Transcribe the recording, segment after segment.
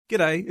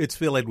G'day, it's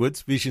Phil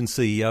Edwards, Vision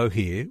CEO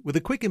here, with a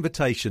quick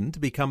invitation to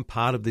become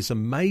part of this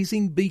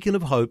amazing beacon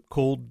of hope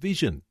called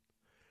Vision.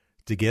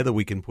 Together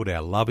we can put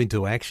our love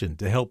into action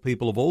to help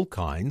people of all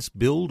kinds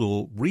build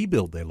or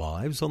rebuild their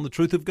lives on the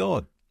truth of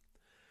God.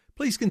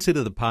 Please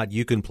consider the part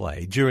you can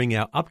play during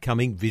our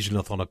upcoming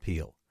Visionathon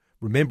appeal,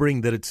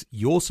 remembering that it's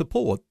your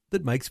support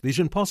that makes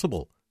Vision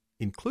possible,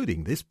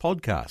 including this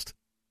podcast.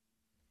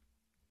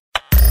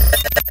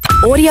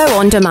 Audio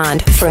on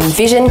demand from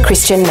Vision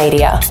Christian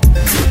Media.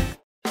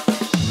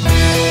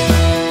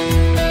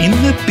 In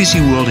the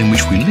busy world in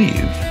which we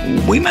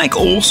live, we make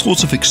all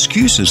sorts of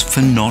excuses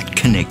for not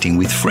connecting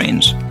with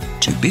friends.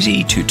 Too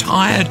busy, too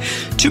tired,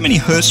 too many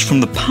hurts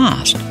from the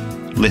past.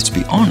 Let's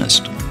be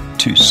honest,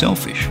 too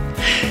selfish.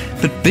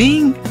 But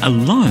being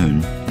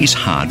alone is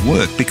hard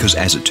work because,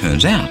 as it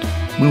turns out,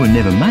 we were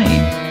never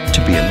made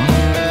to be alone.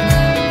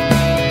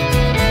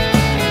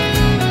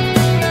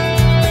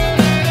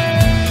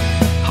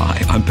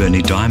 Hi, I'm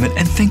Bernie Diamond,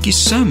 and thank you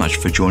so much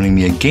for joining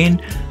me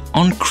again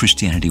on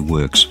Christianity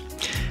Works.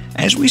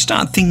 As we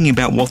start thinking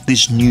about what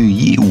this new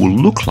year will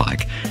look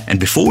like, and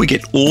before we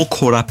get all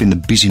caught up in the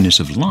busyness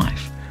of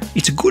life,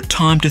 it's a good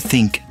time to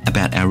think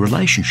about our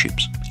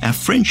relationships, our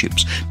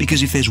friendships,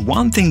 because if there's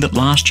one thing that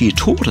last year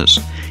taught us,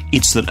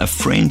 it's that a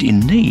friend in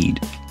need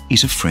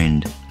is a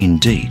friend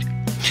indeed.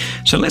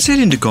 So let's head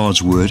into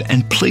God's Word,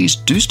 and please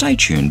do stay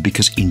tuned,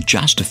 because in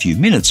just a few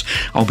minutes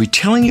I'll be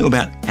telling you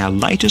about our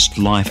latest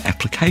life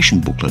application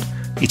booklet.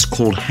 It's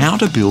called How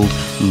to Build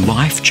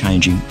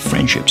Life-Changing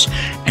Friendships,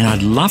 and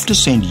I'd love to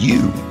send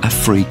you a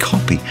free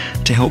copy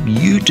to help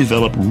you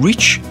develop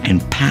rich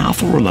and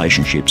powerful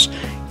relationships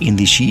in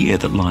this year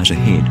that lies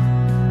ahead.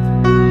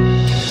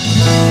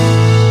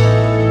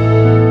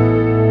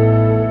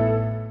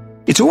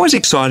 It's always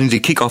exciting to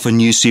kick off a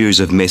new series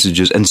of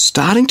messages, and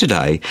starting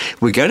today,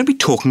 we're going to be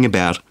talking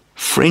about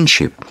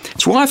friendship.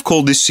 It's why I've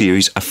called this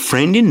series A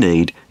Friend in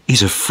Need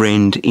is a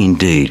Friend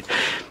Indeed.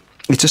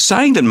 It's a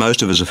saying that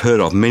most of us have heard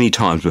of many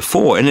times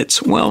before, and it's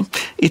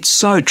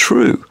so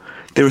true.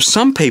 There are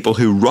some people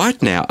who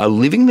right now are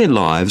living their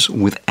lives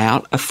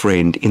without a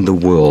friend in the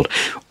world,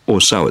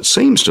 or so it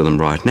seems to them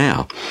right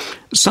now.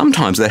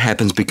 Sometimes that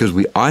happens because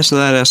we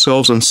isolate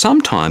ourselves, and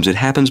sometimes it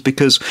happens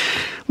because,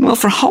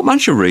 for a whole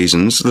bunch of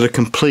reasons that are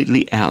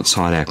completely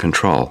outside our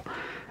control.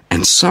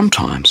 And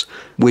sometimes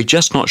we're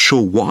just not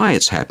sure why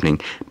it's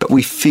happening, but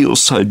we feel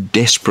so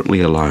desperately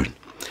alone.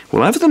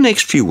 Well, over the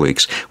next few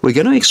weeks, we're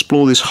going to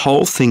explore this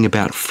whole thing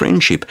about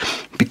friendship,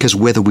 because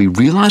whether we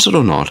realize it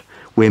or not,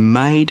 we're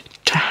made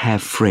to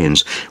have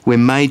friends. We're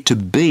made to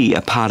be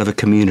a part of a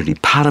community,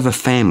 part of a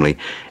family,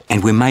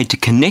 and we're made to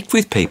connect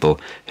with people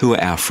who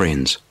are our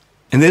friends.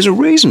 And there's a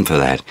reason for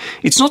that.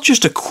 It's not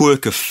just a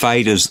quirk of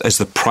fate as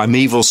the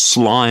primeval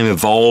slime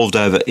evolved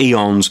over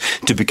eons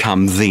to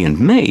become thee and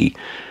me.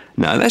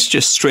 No, that's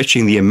just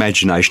stretching the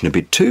imagination a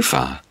bit too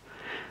far.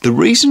 The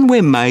reason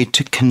we're made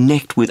to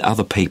connect with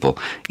other people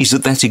is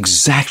that that's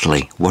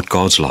exactly what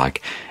God's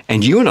like.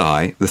 And you and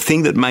I, the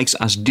thing that makes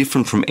us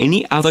different from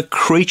any other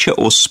creature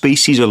or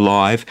species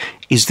alive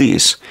is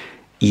this.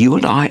 You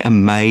and I are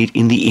made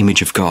in the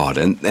image of God.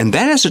 And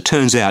that, as it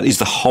turns out, is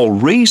the whole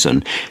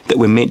reason that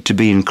we're meant to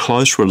be in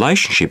close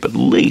relationship, at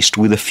least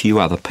with a few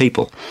other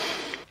people.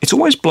 It's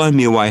always blown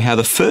me away how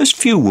the first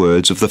few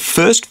words of the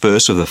first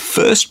verse of the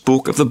first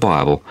book of the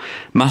Bible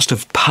must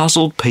have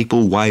puzzled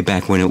people way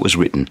back when it was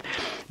written.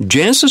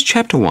 Genesis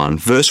chapter 1,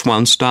 verse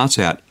 1 starts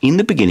out, "In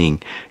the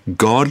beginning,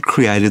 God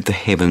created the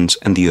heavens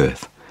and the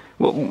earth."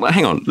 Well,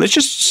 hang on, let's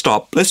just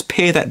stop. Let's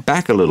pare that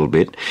back a little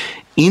bit.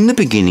 In the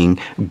beginning,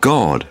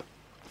 God,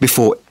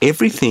 before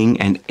everything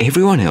and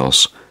everyone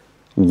else,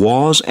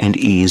 was and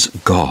is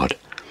God.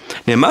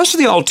 Now, most of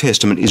the Old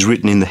Testament is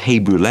written in the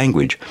Hebrew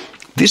language.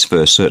 This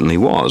verse certainly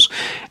was.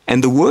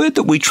 And the word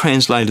that we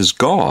translate as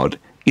God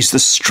is the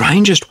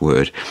strangest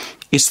word.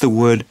 It's the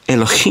word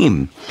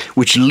Elohim,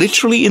 which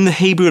literally in the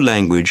Hebrew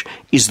language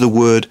is the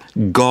word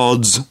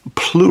gods,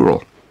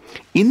 plural.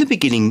 In the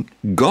beginning,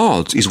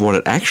 gods is what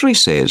it actually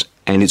says,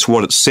 and it's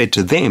what it said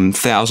to them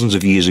thousands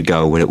of years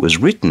ago when it was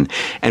written,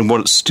 and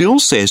what it still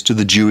says to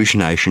the Jewish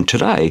nation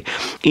today.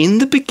 In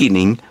the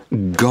beginning,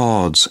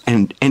 gods.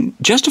 And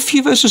just a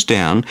few verses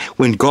down,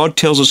 when God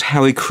tells us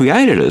how he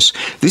created us,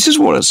 this is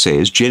what it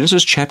says,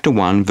 Genesis chapter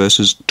 1,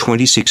 verses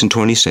 26 and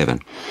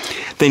 27.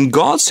 "Then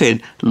God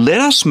said,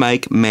 'Let us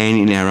make man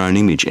in our own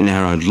image, in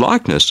our own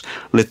likeness.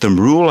 Let them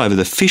rule over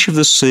the fish of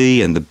the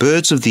sea and the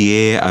birds of the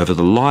air, over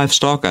the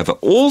livestock, over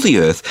all the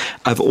earth,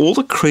 over all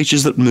the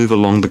creatures that move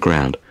along the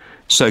ground.'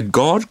 So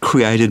God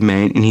created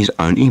man in his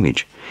own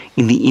image.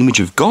 In the image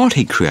of God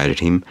he created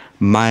him,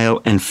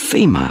 male and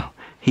female.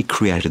 He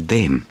created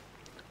them."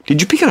 Did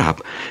you pick it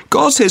up?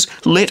 God says,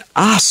 let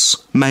us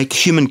make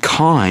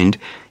humankind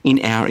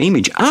in our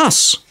image.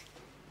 Us.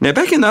 Now,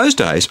 back in those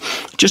days,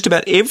 just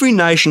about every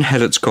nation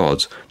had its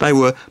gods. They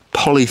were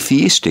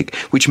polytheistic,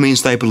 which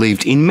means they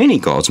believed in many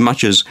gods,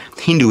 much as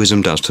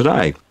Hinduism does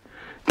today.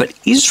 But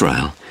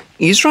Israel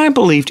Israel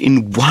believed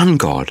in one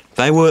God.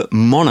 They were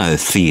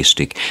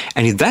monotheistic,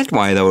 and in that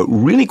way they were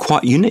really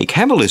quite unique.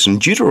 Have a listen,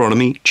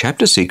 Deuteronomy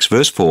chapter 6,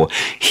 verse 4.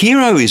 Hear,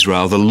 O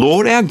Israel, the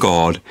Lord our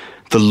God,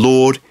 the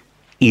Lord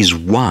is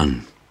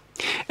one.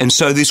 And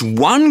so this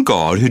one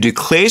God, who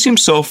declares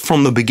himself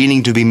from the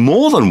beginning to be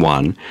more than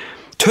one,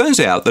 turns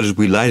out that, as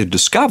we later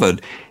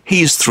discovered,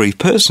 he is three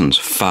persons,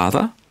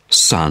 Father,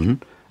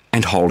 Son,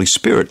 and Holy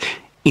Spirit,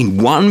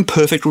 in one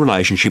perfect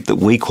relationship that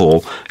we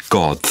call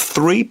God.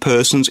 Three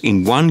persons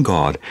in one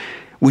God,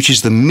 which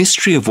is the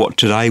mystery of what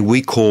today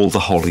we call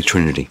the Holy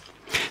Trinity.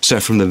 So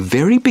from the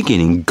very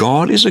beginning,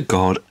 God is a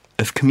God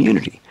of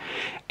community.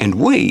 And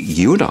we,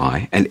 you and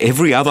I, and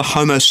every other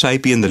Homo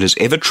sapien that has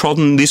ever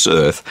trodden this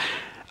earth,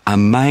 are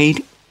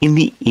made in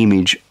the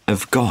image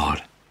of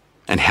God.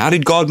 And how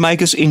did God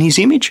make us in his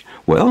image?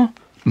 Well,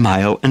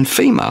 male and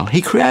female.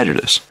 He created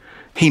us.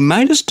 He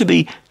made us to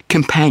be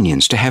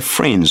companions, to have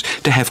friends,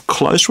 to have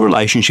close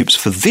relationships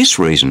for this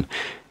reason,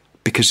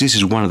 because this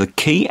is one of the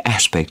key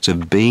aspects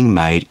of being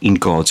made in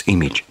God's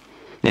image.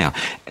 Now,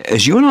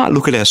 as you and I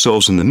look at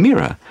ourselves in the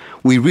mirror,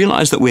 we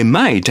realise that we're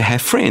made to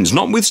have friends,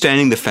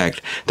 notwithstanding the fact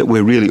that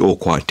we're really all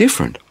quite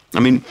different.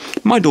 I mean,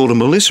 my daughter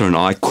Melissa and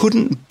I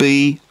couldn't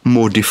be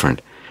more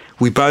different.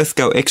 We both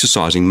go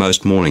exercising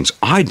most mornings.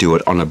 I do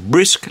it on a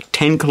brisk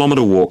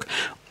 10-kilometre walk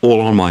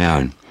all on my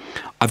own.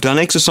 I've done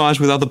exercise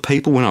with other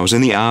people when I was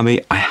in the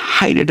army. I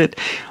hated it.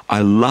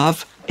 I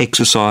love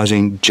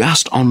exercising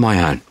just on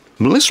my own.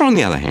 Melissa, on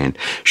the other hand,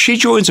 she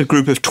joins a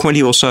group of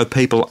 20 or so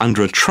people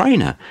under a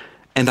trainer,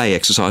 and they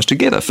exercise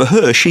together. For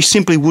her, she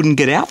simply wouldn't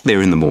get out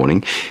there in the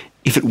morning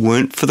if it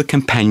weren't for the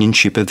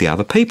companionship of the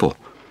other people.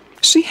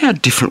 See how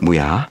different we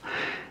are?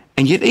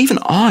 And yet even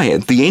I,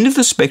 at the end of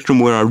the spectrum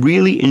where I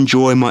really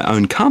enjoy my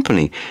own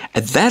company,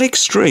 at that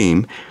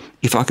extreme,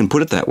 if I can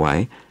put it that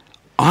way,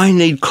 I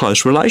need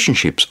close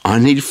relationships. I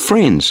need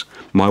friends,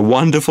 my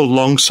wonderful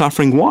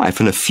long-suffering wife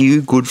and a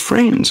few good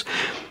friends.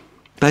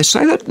 They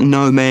say that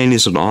no man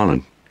is an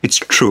island. It's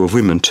true of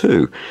women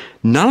too.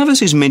 None of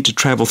us is meant to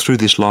travel through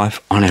this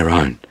life on our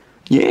own.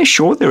 Yeah,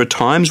 sure, there are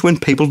times when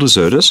people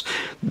desert us.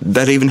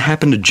 That even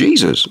happened to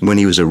Jesus when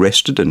he was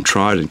arrested and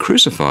tried and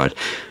crucified.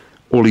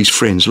 All his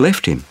friends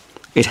left him.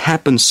 It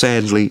happens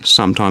sadly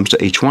sometimes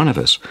to each one of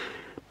us.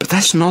 But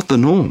that's not the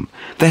norm.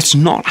 That's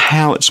not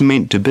how it's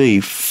meant to be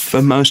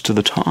for most of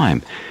the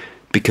time,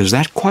 because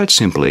that, quite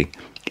simply,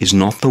 is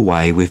not the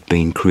way we've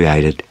been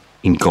created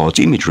in God's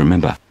image,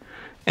 remember.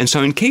 And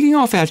so in kicking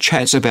off our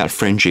chats about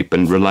friendship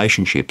and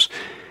relationships,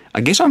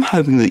 I guess I'm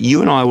hoping that you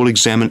and I will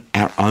examine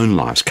our own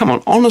lives. Come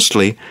on,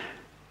 honestly,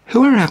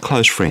 who are our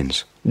close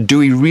friends? Do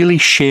we really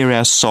share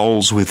our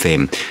souls with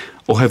them?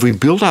 Or have we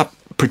built up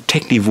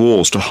protective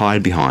walls to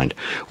hide behind,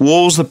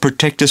 walls that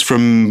protect us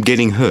from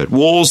getting hurt,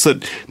 walls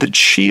that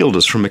shield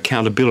us from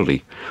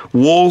accountability,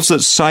 walls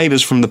that save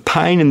us from the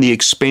pain and the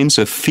expense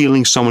of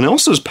feeling someone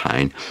else's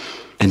pain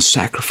and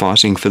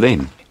sacrificing for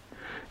them?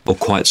 Or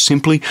quite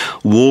simply,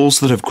 walls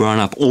that have grown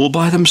up all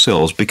by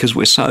themselves because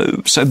we're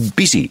so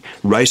busy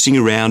racing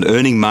around,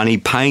 earning money,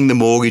 paying the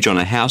mortgage on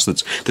a house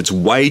that's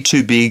way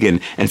too big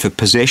and for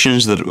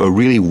possessions that are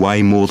really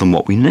way more than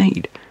what we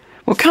need.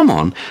 Well, come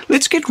on,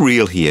 let's get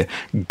real here.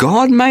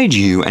 God made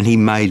you and he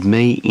made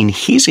me in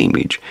his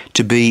image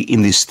to be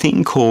in this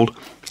thing called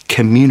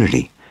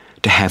community,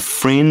 to have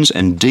friends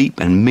and deep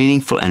and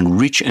meaningful and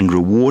rich and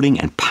rewarding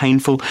and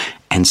painful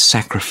and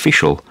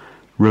sacrificial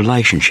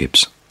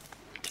relationships.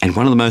 And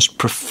one of the most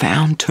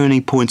profound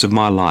turning points of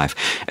my life,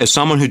 as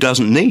someone who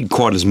doesn't need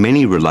quite as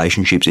many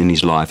relationships in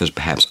his life as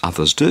perhaps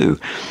others do,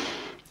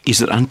 is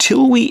that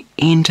until we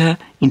enter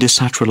into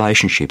such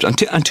relationships,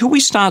 until we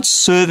start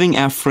serving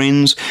our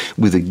friends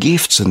with the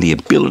gifts and the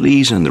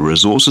abilities and the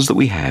resources that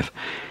we have,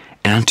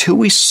 and until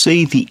we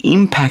see the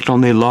impact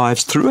on their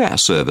lives through our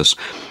service,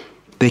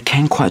 there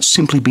can quite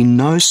simply be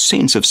no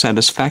sense of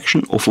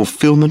satisfaction or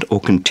fulfillment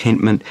or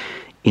contentment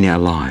in our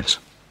lives.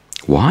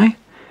 Why?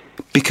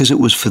 Because it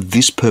was for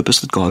this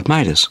purpose that God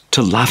made us,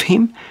 to love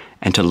him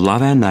and to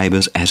love our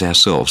neighbours as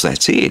ourselves.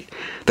 That's it.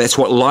 That's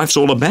what life's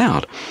all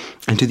about.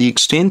 And to the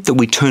extent that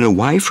we turn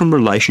away from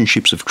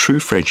relationships of true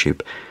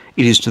friendship,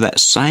 it is to that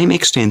same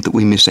extent that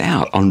we miss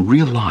out on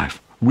real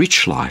life,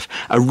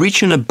 a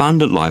rich and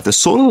abundant life, the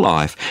sort of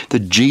life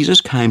that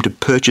Jesus came to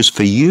purchase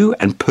for you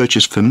and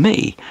purchase for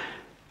me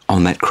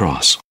on that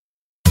cross.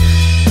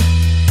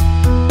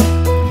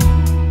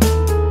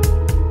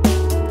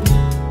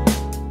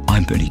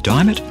 I'm Bernie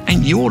Diamond,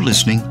 and you're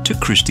listening to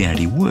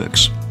Christianity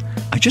Works.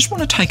 I just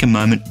want to take a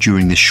moment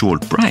during this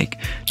short break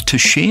to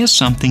share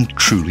something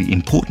truly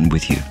important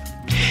with you.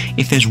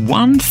 If there's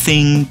one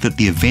thing that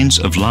the events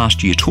of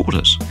last year taught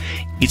us,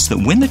 it's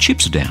that when the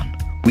chips are down,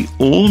 we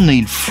all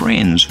need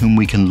friends whom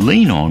we can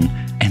lean on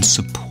and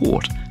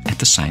support at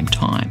the same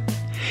time.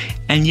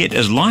 And yet,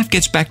 as life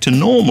gets back to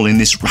normal in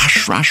this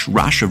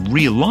rush of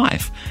real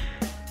life,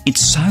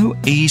 it's so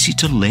easy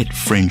to let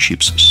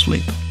friendships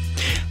slip.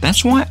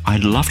 That's why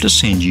I'd love to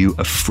send you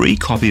a free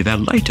copy of our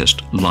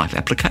latest life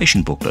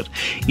application booklet.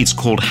 It's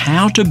called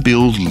How to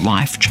Build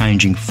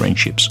Life-Changing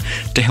Friendships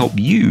to help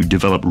you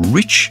develop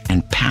rich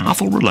and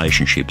powerful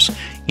relationships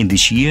in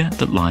this year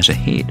that lies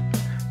ahead.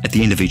 At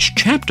the end of each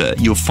chapter,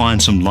 you'll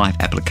find some life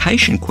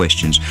application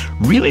questions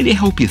really to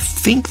help you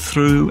think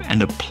through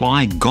and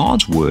apply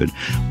God's Word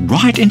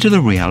right into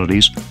the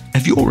realities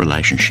of your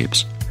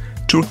relationships.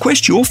 To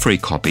request your free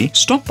copy,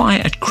 stop by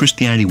at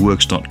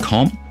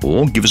christianityworks.com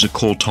or give us a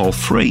call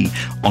toll-free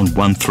on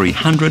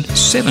 1300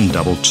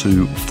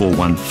 722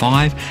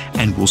 415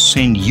 and we'll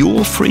send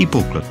your free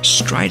booklet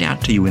straight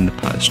out to you in the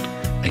post.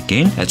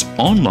 Again, that's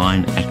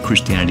online at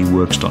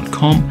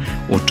christianityworks.com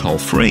or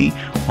toll-free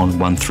on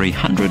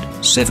 1300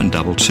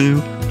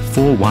 722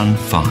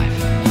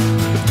 415.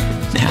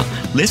 Now,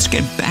 let's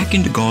get back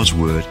into God's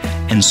Word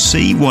and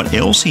see what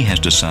else He has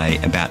to say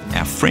about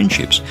our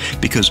friendships,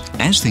 because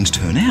as things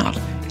turn out,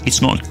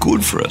 it's not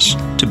good for us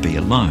to be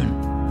alone.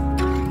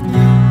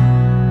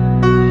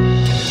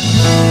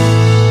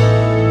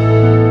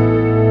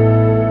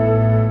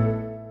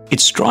 It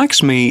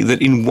strikes me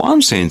that in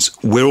one sense,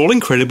 we're all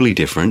incredibly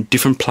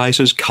different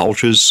places,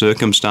 cultures,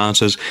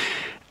 circumstances,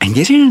 and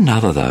yet in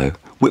another, though,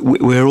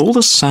 we're all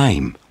the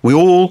same. We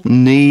all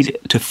need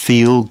to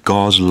feel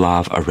God's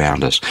love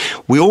around us.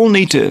 We all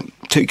need to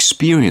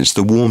experience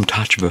the warm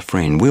touch of a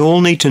friend. We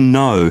all need to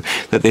know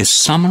that there's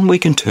someone we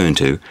can turn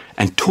to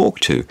and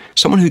talk to,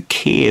 someone who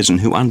cares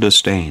and who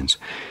understands.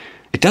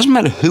 It doesn't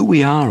matter who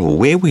we are or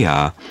where we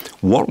are,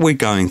 what we're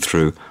going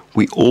through,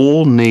 we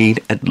all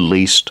need at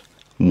least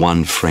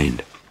one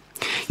friend.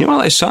 You know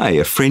what they say,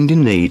 a friend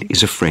in need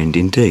is a friend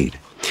indeed.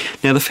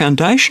 Now, the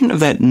foundation of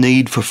that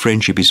need for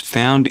friendship is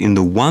found in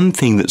the one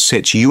thing that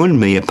sets you and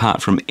me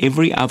apart from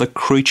every other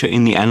creature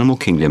in the animal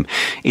kingdom.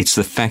 It's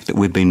the fact that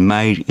we've been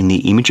made in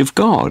the image of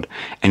God,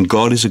 and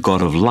God is a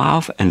God of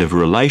love and of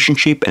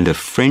relationship and of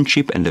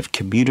friendship and of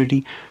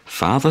community,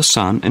 Father,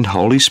 Son, and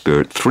Holy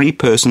Spirit, three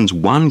persons,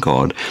 one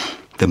God,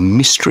 the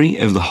mystery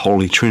of the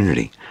Holy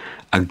Trinity,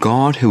 a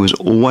God who has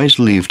always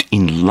lived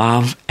in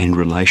love and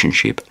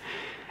relationship.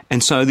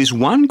 And so this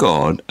one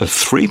God of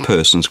three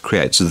persons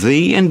creates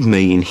thee and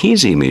me in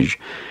His image.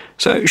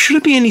 So should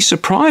it be any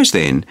surprise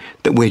then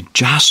that we're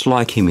just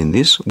like Him in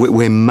this?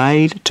 We're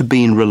made to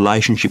be in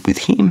relationship with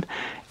Him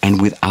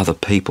and with other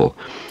people.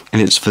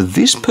 And it's for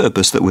this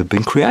purpose that we've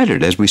been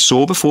created. As we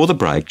saw before the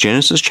break,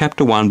 Genesis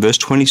chapter 1, verse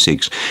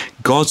 26,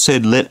 God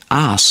said, "Let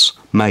us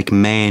make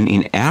man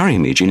in our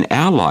image, in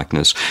our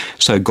likeness."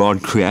 So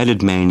God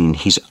created man in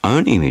His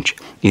own image.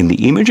 In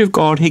the image of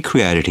God He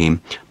created him,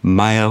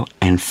 male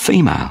and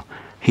female.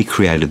 He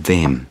created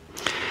them.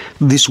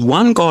 This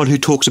one God who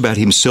talks about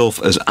Himself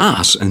as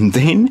us, and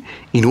then,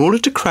 in order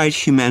to create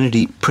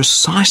humanity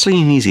precisely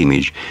in His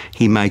image,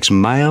 He makes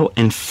male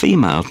and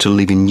female to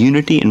live in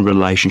unity and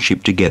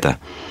relationship together.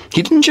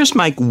 He didn't just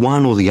make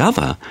one or the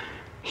other,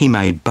 He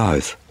made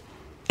both.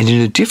 And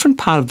in a different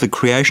part of the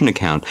creation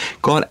account,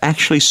 God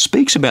actually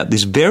speaks about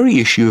this very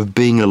issue of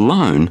being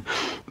alone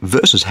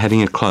versus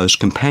having a close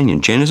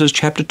companion. Genesis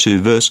chapter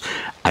 2, verse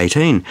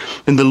 18.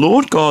 "And the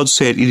Lord God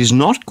said, It is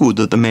not good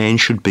that the man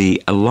should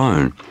be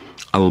alone.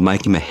 I will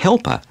make him a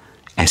helper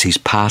as his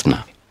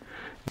partner."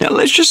 Now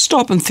let's just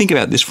stop and think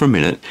about this for a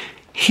minute.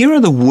 Here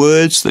are the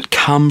words that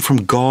come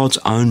from God's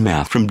own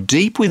mouth, from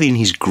deep within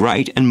His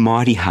great and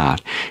mighty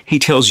heart. He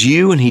tells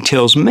you and He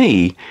tells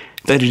me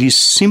that it is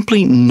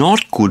simply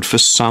not good for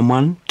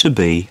someone to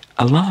be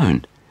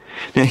alone.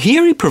 Now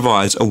here He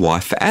provides a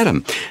wife for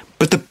Adam,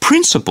 but the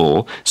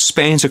principle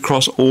spans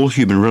across all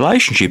human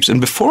relationships.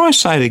 And before I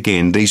say it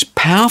again, these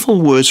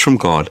powerful words from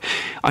God,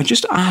 I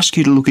just ask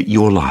you to look at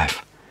your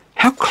life.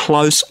 How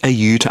close are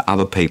you to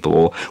other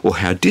people, or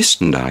how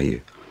distant are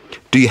you?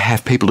 Do you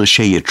have people to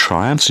share your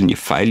triumphs and your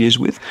failures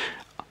with?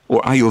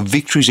 Or are your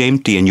victories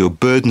empty and your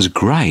burdens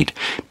great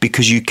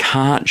because you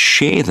can't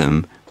share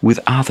them with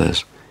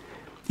others?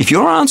 If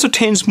your answer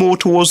tends more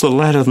towards the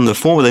latter than the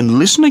former, then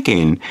listen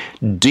again,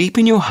 deep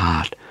in your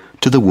heart,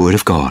 to the Word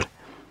of God.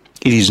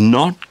 It is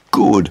not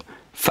good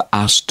for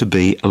us to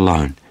be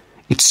alone.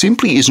 It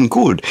simply isn't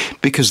good,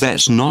 because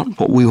that's not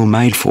what we were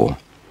made for.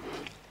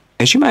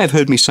 As you may have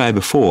heard me say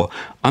before,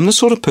 I'm the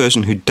sort of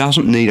person who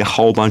doesn't need a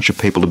whole bunch of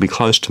people to be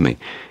close to me.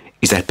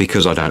 Is that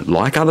because I don't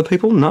like other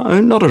people?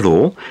 No, not at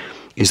all.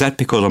 Is that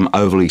because I'm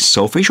overly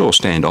selfish or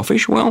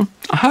standoffish? Well,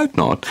 I hope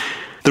not.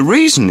 The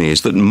reason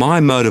is that my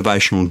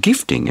motivational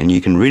gifting, and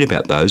you can read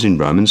about those in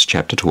Romans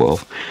chapter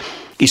 12,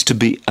 is to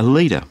be a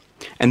leader.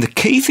 And the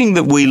key thing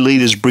that we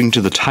leaders bring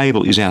to the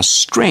table is our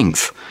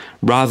strength,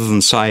 rather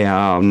than, say,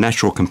 our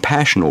natural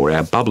compassion or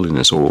our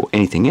bubbliness or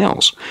anything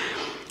else.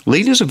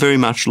 Leaders are very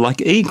much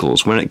like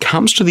eagles. When it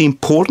comes to the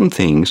important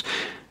things,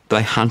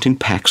 they hunt in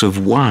packs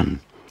of one.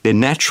 They're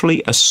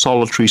naturally a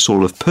solitary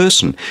sort of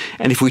person.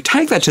 And if we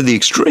take that to the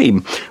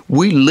extreme,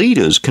 we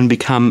leaders can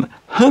become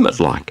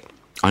hermit-like.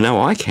 I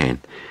know I can.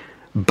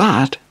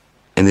 But,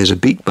 and there's a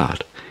big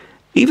but,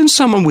 even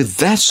someone with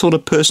that sort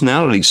of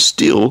personality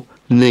still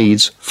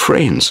needs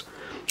friends.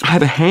 I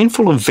have a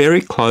handful of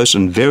very close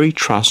and very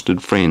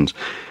trusted friends.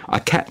 I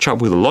catch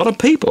up with a lot of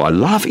people. I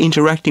love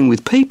interacting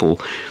with people.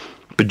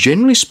 But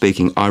generally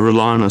speaking, I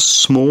rely on a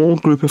small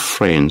group of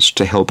friends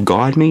to help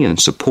guide me and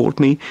support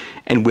me,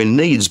 and when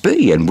needs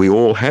be, and we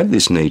all have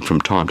this need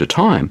from time to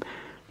time,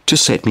 to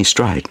set me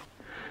straight.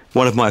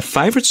 One of my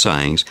favourite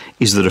sayings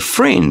is that a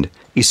friend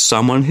is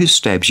someone who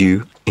stabs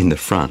you in the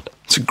front.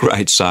 It's a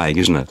great saying,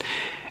 isn't it?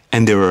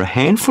 And there are a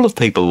handful of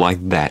people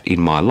like that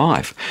in my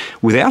life,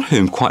 without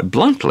whom, quite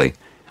bluntly,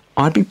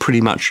 I'd be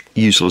pretty much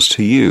useless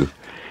to you.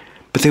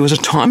 But there was a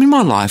time in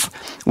my life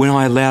when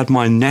I allowed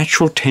my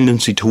natural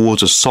tendency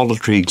towards a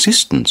solitary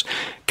existence,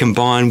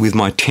 combined with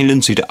my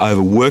tendency to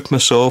overwork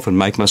myself and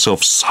make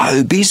myself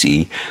so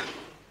busy,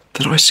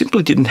 that I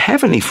simply didn't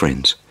have any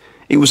friends.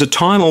 It was a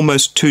time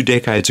almost 2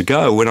 decades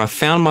ago when I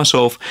found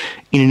myself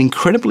in an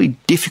incredibly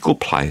difficult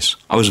place.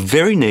 I was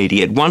very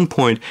needy. At one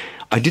point,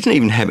 I didn't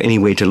even have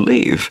anywhere to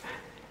live.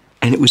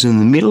 And it was in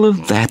the middle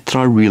of that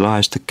I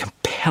realised the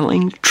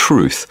compelling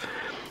truth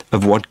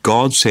of what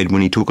God said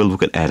when he took a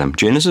look at Adam.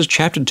 Genesis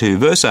chapter 2,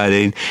 verse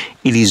 18,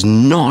 "It is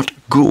not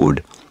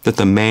good that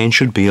the man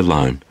should be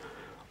alone.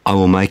 I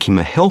will make him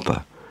a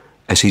helper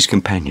as his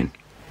companion."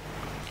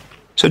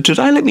 So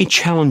today let me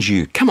challenge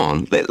you. Come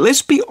on,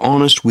 let's be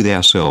honest with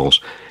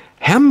ourselves.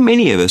 How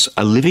many of us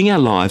are living our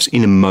lives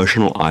in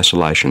emotional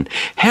isolation?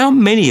 How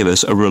many of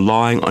us are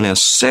relying on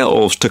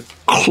ourselves to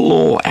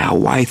claw our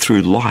way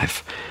through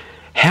life?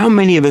 How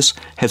many of us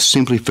have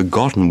simply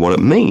forgotten what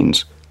it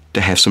means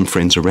to have some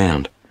friends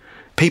around?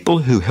 People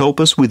who help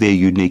us with their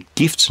unique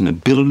gifts and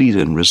abilities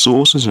and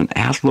resources and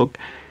outlook.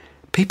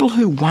 People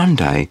who one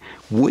day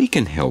we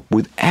can help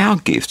with our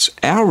gifts,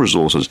 our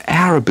resources,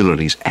 our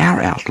abilities,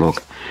 our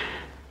outlook.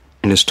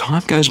 And as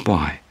time goes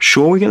by,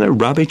 sure, we're going to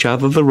rub each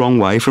other the wrong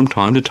way from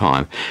time to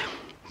time,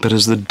 but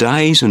as the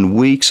days and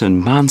weeks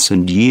and months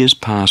and years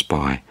pass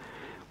by,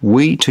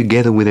 we,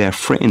 together with our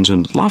friends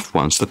and loved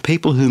ones, the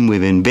people whom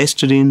we've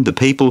invested in, the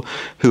people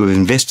who have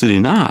invested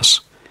in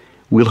us,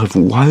 will have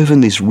woven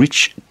this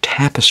rich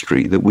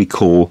tapestry that we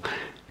call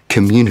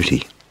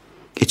community.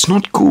 It's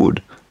not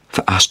good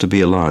for us to be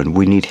alone.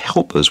 We need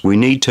helpers. We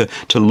need to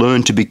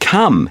learn to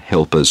become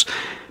helpers,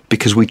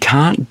 because we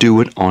can't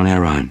do it on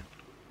our own.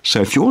 So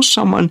if you're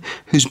someone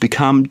who's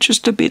become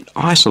just a bit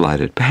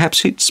isolated,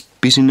 perhaps it's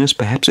busyness,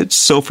 perhaps it's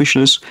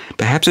selfishness,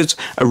 perhaps it's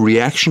a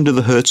reaction to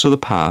the hurts of the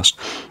past,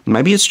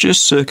 maybe it's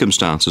just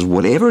circumstances,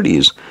 whatever it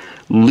is,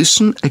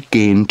 listen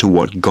again to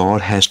what God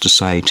has to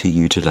say to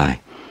you today.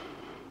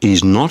 It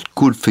is not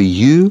good for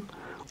you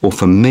or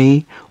for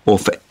me or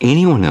for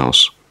anyone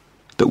else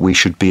that we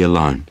should be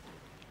alone.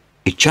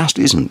 It just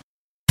isn't.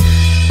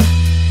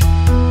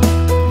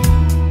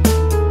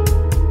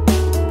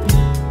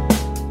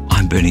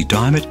 Bernie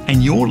Diamond,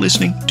 and you're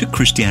listening to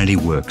Christianity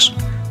Works.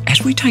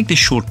 As we take this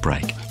short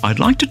break, I'd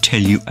like to tell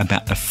you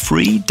about a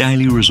free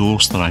daily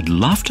resource that I'd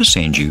love to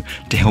send you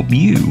to help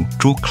you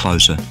draw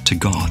closer to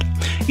God.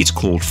 It's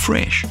called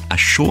Fresh, a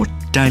short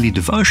daily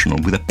devotional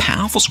with a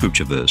powerful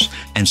scripture verse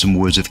and some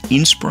words of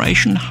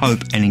inspiration,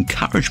 hope and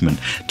encouragement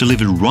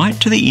delivered right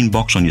to the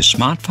inbox on your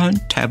smartphone,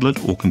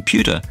 tablet or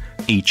computer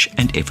each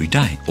and every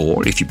day.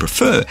 Or if you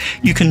prefer,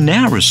 you can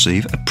now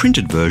receive a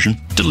printed version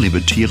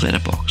delivered to your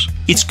letterbox.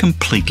 It's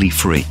completely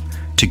free.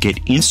 To get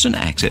instant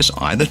access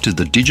either to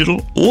the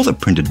digital or the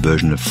printed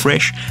version of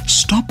Fresh,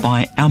 stop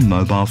by our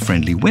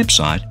mobile-friendly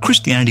website,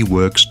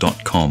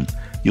 christianityworks.com.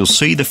 You'll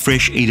see the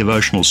Fresh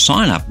eDevotional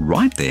sign up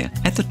right there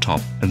at the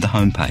top of the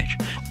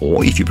homepage.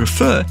 Or if you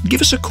prefer,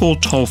 give us a call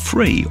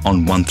toll-free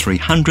on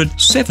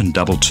 1300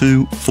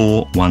 722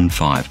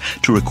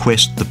 415 to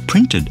request the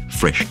printed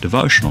Fresh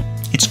devotional.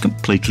 It's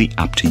completely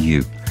up to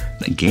you.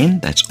 Again,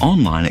 that's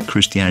online at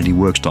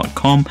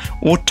christianityworks.com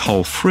or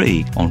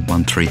toll-free on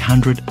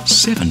 1300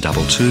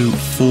 722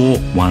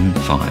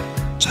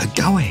 415. So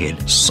go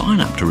ahead, sign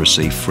up to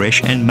receive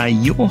Fresh, and may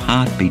your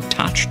heart be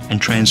touched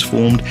and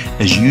transformed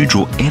as you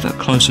draw ever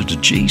closer to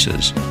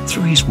Jesus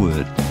through His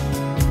Word.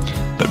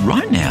 But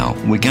right now,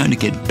 we're going to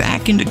get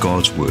back into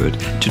God's Word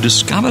to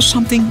discover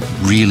something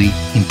really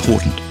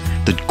important,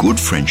 that good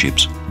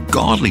friendships,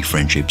 godly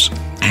friendships,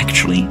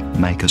 actually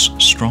make us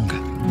stronger.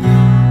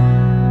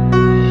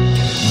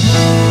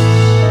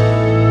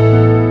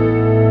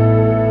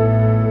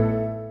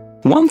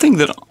 One thing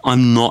that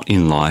I'm not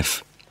in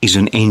life is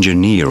an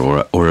engineer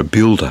or a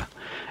builder.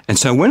 And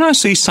so when I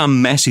see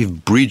some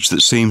massive bridge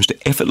that seems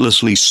to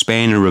effortlessly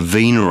span a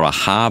ravine or a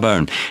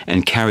harbour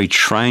and carry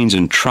trains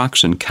and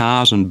trucks and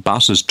cars and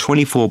buses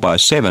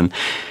 24/7,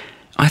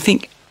 I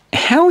think,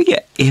 how will you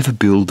ever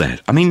build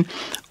that? I mean,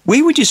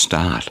 where would you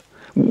start?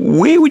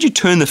 Where would you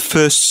turn the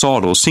first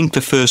sod or sink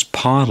the first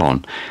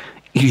pylon?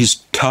 It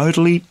is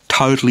totally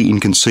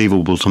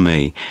inconceivable to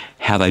me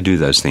how they do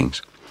those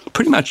things.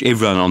 Pretty much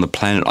everyone on the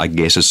planet, I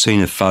guess, has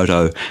seen a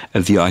photo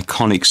of the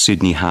iconic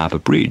Sydney Harbour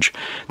Bridge,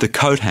 the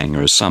coat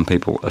hanger as some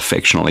people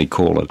affectionately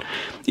call it.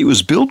 It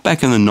was built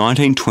back in the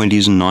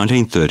 1920s and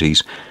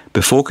 1930s,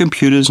 before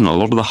computers and a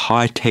lot of the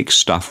high-tech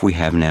stuff we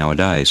have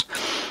nowadays.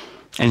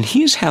 And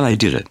here's how they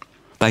did it.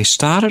 They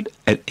started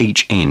at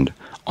each end,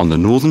 on the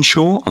northern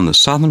shore, on the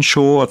southern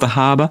shore of the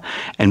harbour,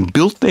 and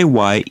built their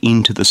way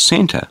into the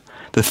centre.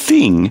 The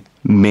thing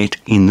met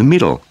in the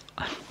middle.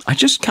 I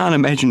just can't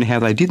imagine how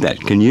they did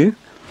that, can you?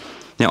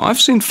 Now,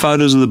 I've seen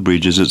photos of the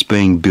bridge as it's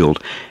being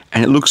built,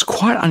 and it looks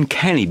quite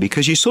uncanny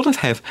because you sort of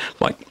have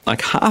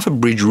like half a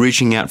bridge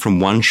reaching out from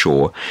one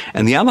shore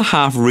and the other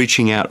half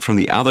reaching out from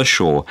the other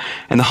shore,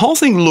 and the whole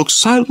thing looks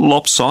so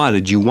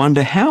lopsided you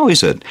wonder how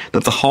is it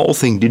that the whole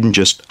thing didn't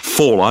just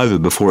fall over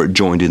before it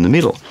joined in the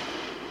middle.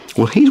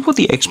 Well, here's what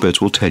the experts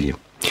will tell you.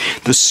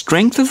 The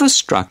strength of the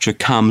structure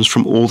comes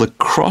from all the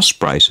cross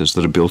braces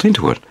that are built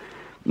into it.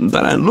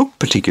 They don't look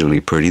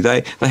particularly pretty.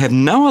 They have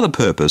no other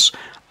purpose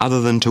other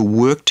than to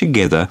work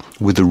together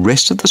with the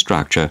rest of the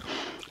structure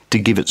to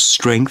give it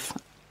strength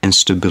and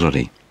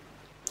stability.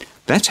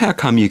 That's how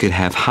come you could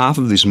have half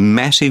of this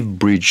massive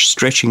bridge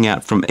stretching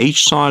out from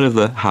each side of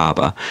the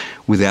harbour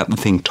without the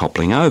thing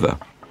toppling over.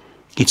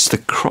 It's the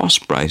cross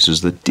braces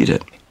that did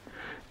it.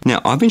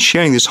 Now, I've been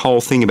sharing this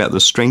whole thing about the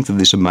strength of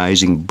this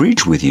amazing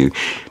bridge with you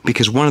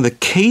because one of the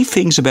key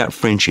things about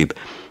friendship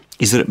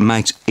is that it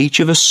makes each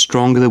of us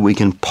stronger than we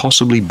can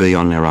possibly be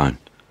on our own.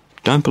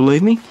 Don't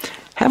believe me?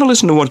 Have a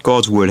listen to what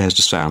God's Word has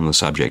to say on the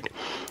subject.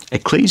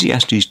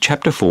 Ecclesiastes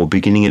chapter 4,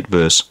 beginning at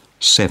verse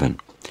 7.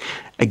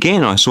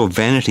 Again, I saw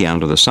vanity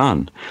under the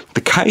sun,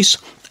 the case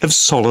of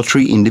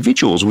solitary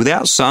individuals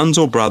without sons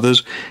or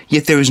brothers,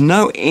 yet there is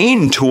no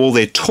end to all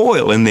their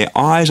toil, and their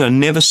eyes are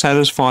never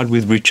satisfied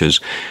with riches.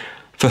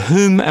 For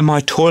whom am I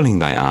toiling,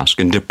 they ask,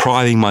 and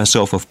depriving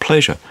myself of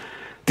pleasure?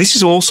 This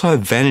is also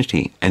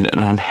vanity and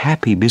an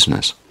unhappy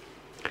business.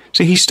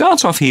 So he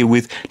starts off here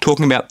with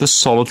talking about the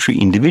solitary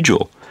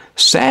individual.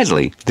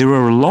 Sadly, there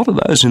are a lot of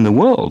those in the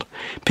world.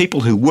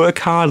 People who work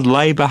hard,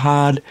 labour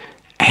hard,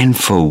 and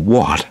for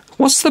what?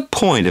 What's the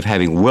point of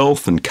having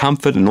wealth and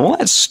comfort and all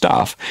that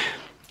stuff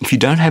if you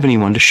don't have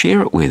anyone to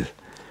share it with?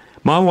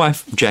 My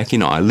wife, Jackie,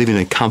 and I live in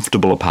a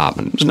comfortable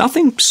apartment. There's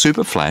nothing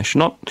super flash,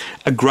 not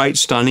a great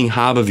stunning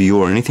harbour view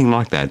or anything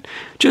like that,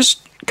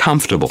 just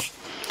comfortable.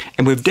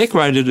 And we've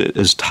decorated it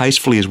as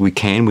tastefully as we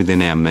can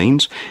within our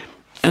means,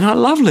 and I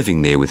love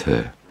living there with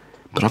her.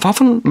 But I've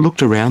often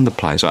looked around the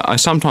place. I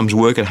sometimes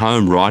work at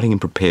home writing and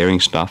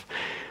preparing stuff.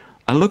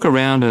 I look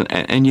around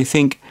and you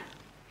think,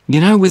 you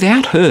know,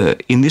 without her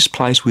in this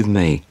place with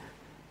me,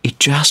 it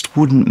just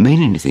wouldn't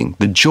mean anything.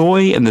 The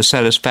joy and the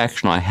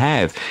satisfaction I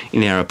have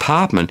in our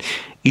apartment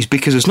is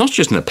because it's not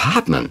just an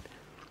apartment,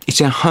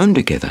 it's our home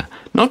together.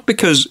 Not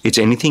because it's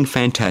anything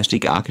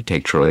fantastic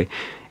architecturally,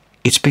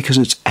 it's because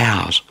it's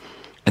ours.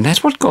 And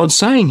that's what God's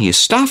saying here.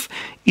 Stuff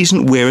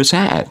isn't where it's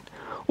at.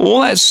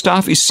 All that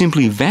stuff is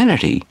simply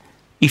vanity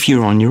if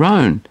you're on your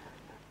own.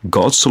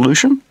 God's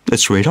solution?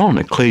 Let's read on.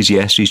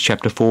 Ecclesiastes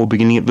chapter 4,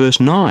 beginning at verse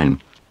 9.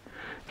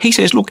 He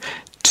says, look,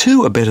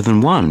 two are better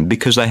than one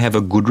because they have a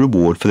good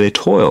reward for their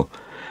toil.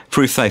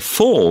 For if they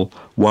fall,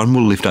 one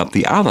will lift up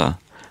the other.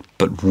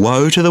 But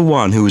woe to the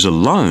one who is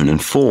alone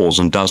and falls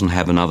and doesn't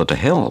have another to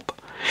help.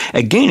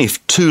 Again,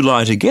 if two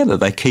lie together,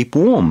 they keep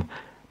warm.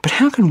 But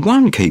how can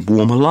one keep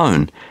warm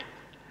alone?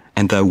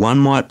 And though one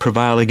might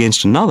prevail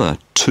against another,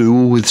 two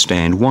will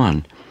withstand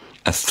one.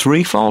 A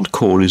threefold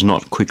cord is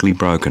not quickly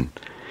broken.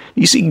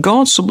 You see,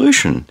 God's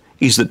solution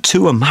is that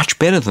two are much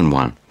better than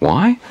one.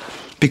 Why?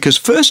 Because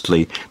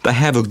firstly, they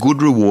have a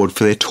good reward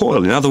for their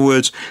toil. In other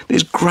words,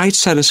 there's great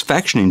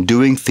satisfaction in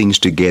doing things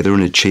together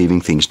and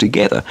achieving things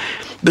together.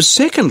 But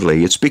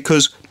secondly, it's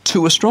because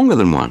two are stronger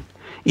than one.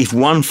 If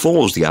one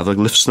falls, the other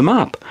lifts them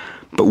up.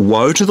 But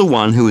woe to the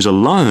one who is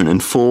alone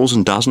and falls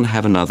and doesn't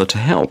have another to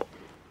help.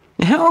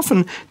 Now, how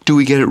often do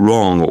we get it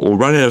wrong or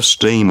run out of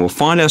steam or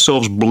find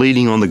ourselves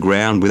bleeding on the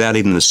ground without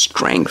even the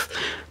strength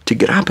to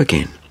get up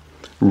again?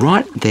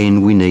 Right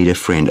then we need a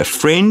friend. A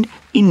friend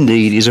in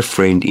need is a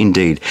friend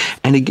indeed.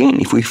 And again,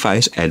 if we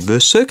face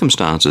adverse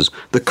circumstances,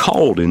 the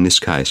cold in this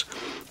case,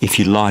 if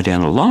you lie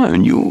down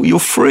alone, you'll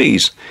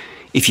freeze.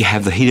 If you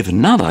have the heat of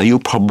another, you'll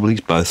probably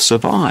both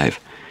survive.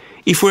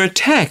 If we're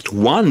attacked,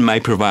 one may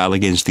prevail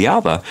against the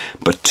other,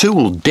 but two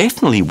will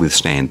definitely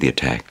withstand the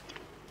attack.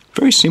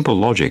 Very simple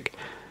logic.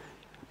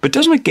 But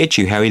doesn't it get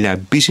you how in our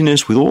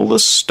busyness with all the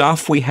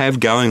stuff we have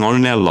going on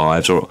in our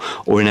lives or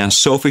in our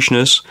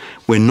selfishness,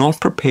 we're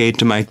not prepared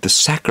to make the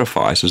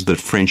sacrifices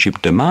that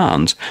friendship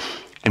demands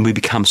and we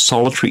become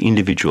solitary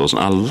individuals?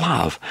 And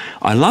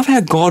I love how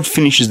God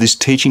finishes this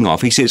teaching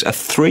off. He says a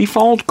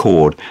threefold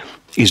cord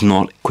is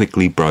not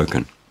quickly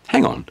broken.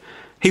 Hang on.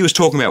 He was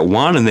talking about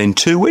one and then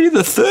two. Where did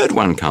the third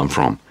one come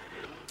from?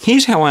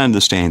 Here's how I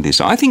understand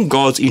this. I think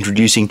God's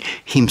introducing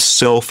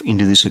himself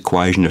into this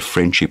equation of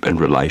friendship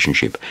and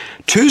relationship.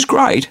 Two's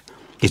great.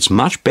 It's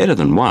much better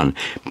than one.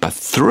 But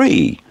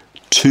three,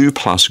 two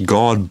plus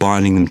God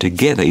binding them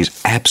together,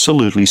 is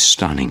absolutely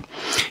stunning.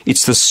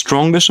 It's the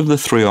strongest of the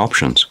three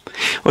options.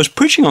 I was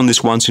preaching on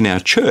this once in our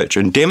church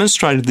and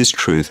demonstrated this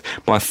truth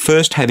by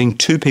first having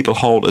two people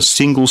hold a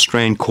single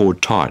strand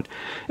cord tight.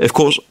 Of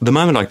course, the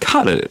moment I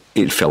cut it,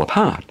 it fell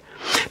apart.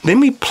 Then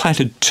we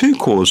plaited two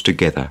cords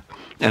together,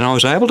 and I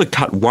was able to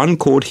cut one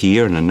cord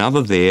here and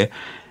another there,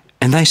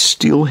 and they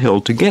still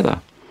held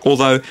together.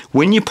 Although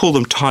when you pull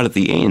them tight at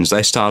the ends,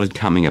 they started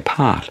coming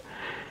apart.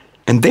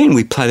 And then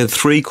we plaited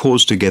 3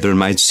 cords together and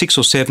made 6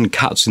 or 7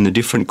 cuts in the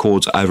different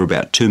cords over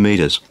about 2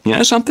 metres. You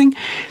know something?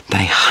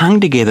 They hung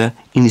together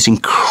in this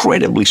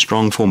incredibly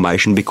strong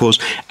formation because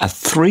a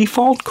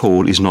 3-fold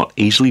cord is not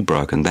easily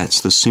broken. That's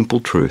the simple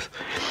truth.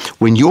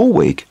 When you're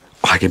weak,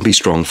 I can be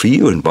strong for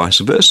you and vice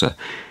versa.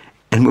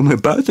 And when we're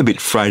both a bit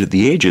frayed at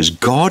the edges,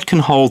 God can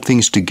hold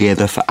things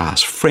together for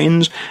us.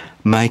 Friends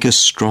make us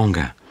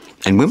stronger.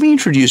 And when we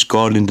introduce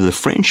God into the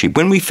friendship,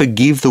 when we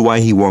forgive the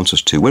way He wants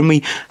us to, when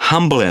we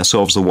humble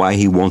ourselves the way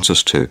He wants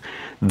us to,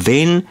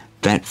 then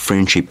that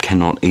friendship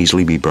cannot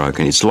easily be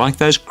broken. It's like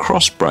those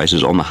cross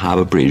braces on the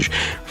harbour bridge.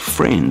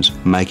 Friends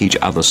make each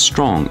other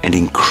strong, and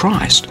in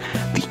Christ,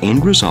 the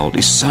end result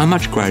is so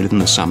much greater than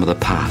the sum of the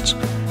parts.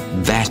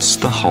 That's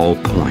the whole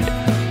point.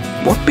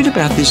 What bit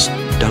about this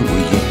don't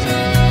we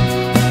get?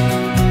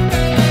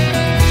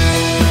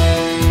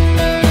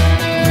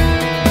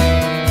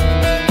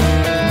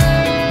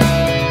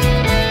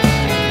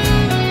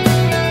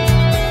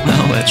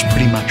 That's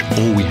pretty much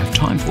all we have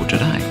time for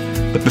today.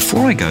 But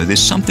before I go,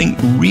 there's something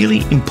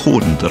really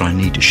important that I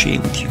need to share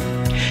with you.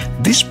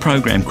 This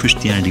program,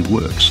 Christianity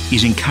Works,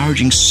 is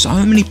encouraging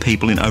so many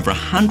people in over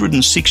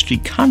 160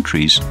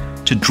 countries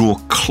to draw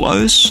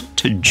close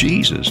to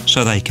Jesus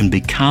so they can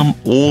become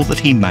all that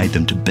He made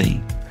them to be.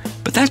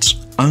 But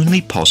that's only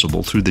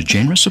possible through the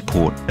generous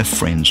support of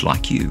friends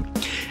like you.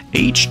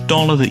 Each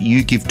dollar that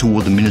you give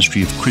toward the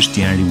ministry of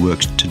Christianity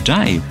Works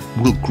today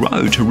will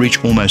grow to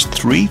reach almost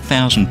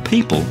 3,000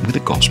 people with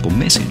a gospel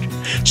message.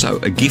 So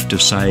a gift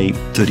of, say,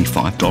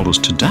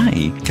 $35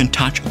 today can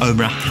touch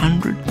over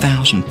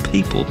 100,000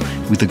 people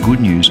with the good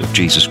news of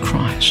Jesus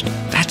Christ.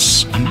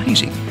 That's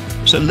amazing.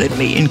 So let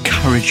me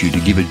encourage you to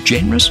give a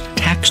generous,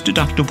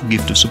 tax-deductible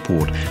gift of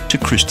support to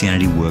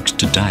Christianity Works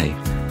today.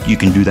 You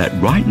can do that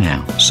right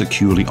now,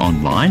 securely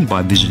online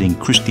by visiting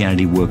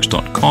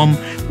ChristianityWorks.com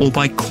or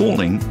by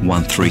calling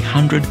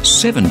 1300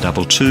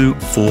 722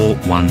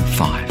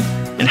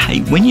 415. And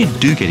hey, when you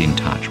do get in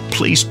touch,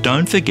 please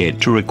don't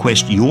forget to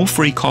request your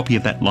free copy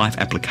of that life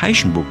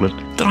application booklet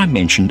that I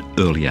mentioned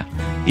earlier.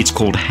 It's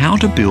called How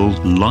to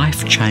Build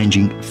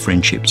Life-Changing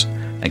Friendships.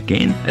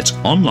 Again, it's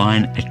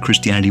online at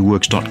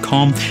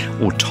ChristianityWorks.com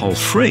or toll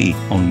free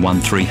on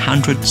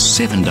 1300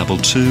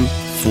 722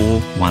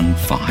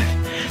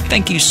 415.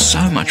 Thank you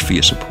so much for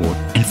your support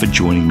and for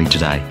joining me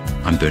today.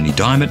 I'm Bernie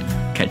Diamond.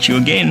 Catch you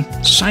again,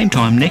 same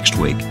time next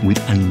week, with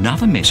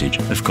another message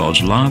of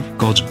God's love,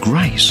 God's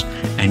grace,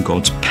 and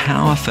God's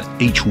power for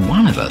each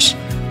one of us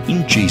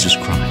in Jesus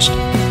Christ.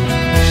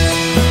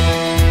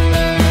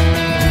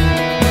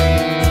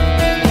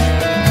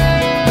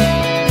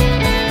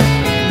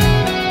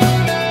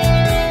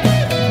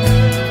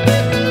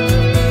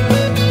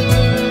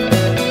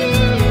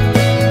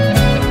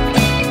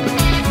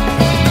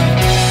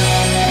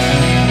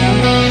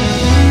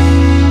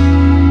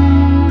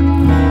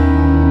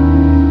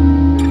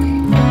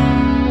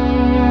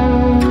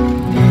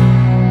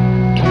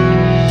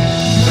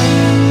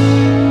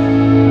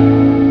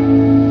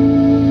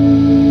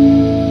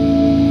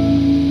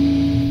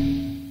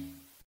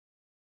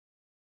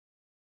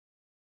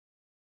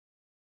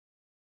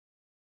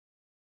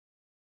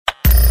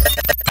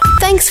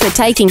 Thanks for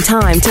taking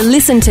time to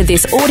listen to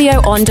this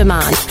audio on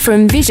demand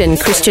from Vision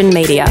Christian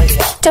Media.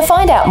 To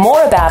find out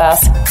more about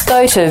us,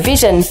 go to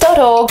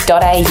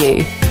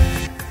vision.org.au.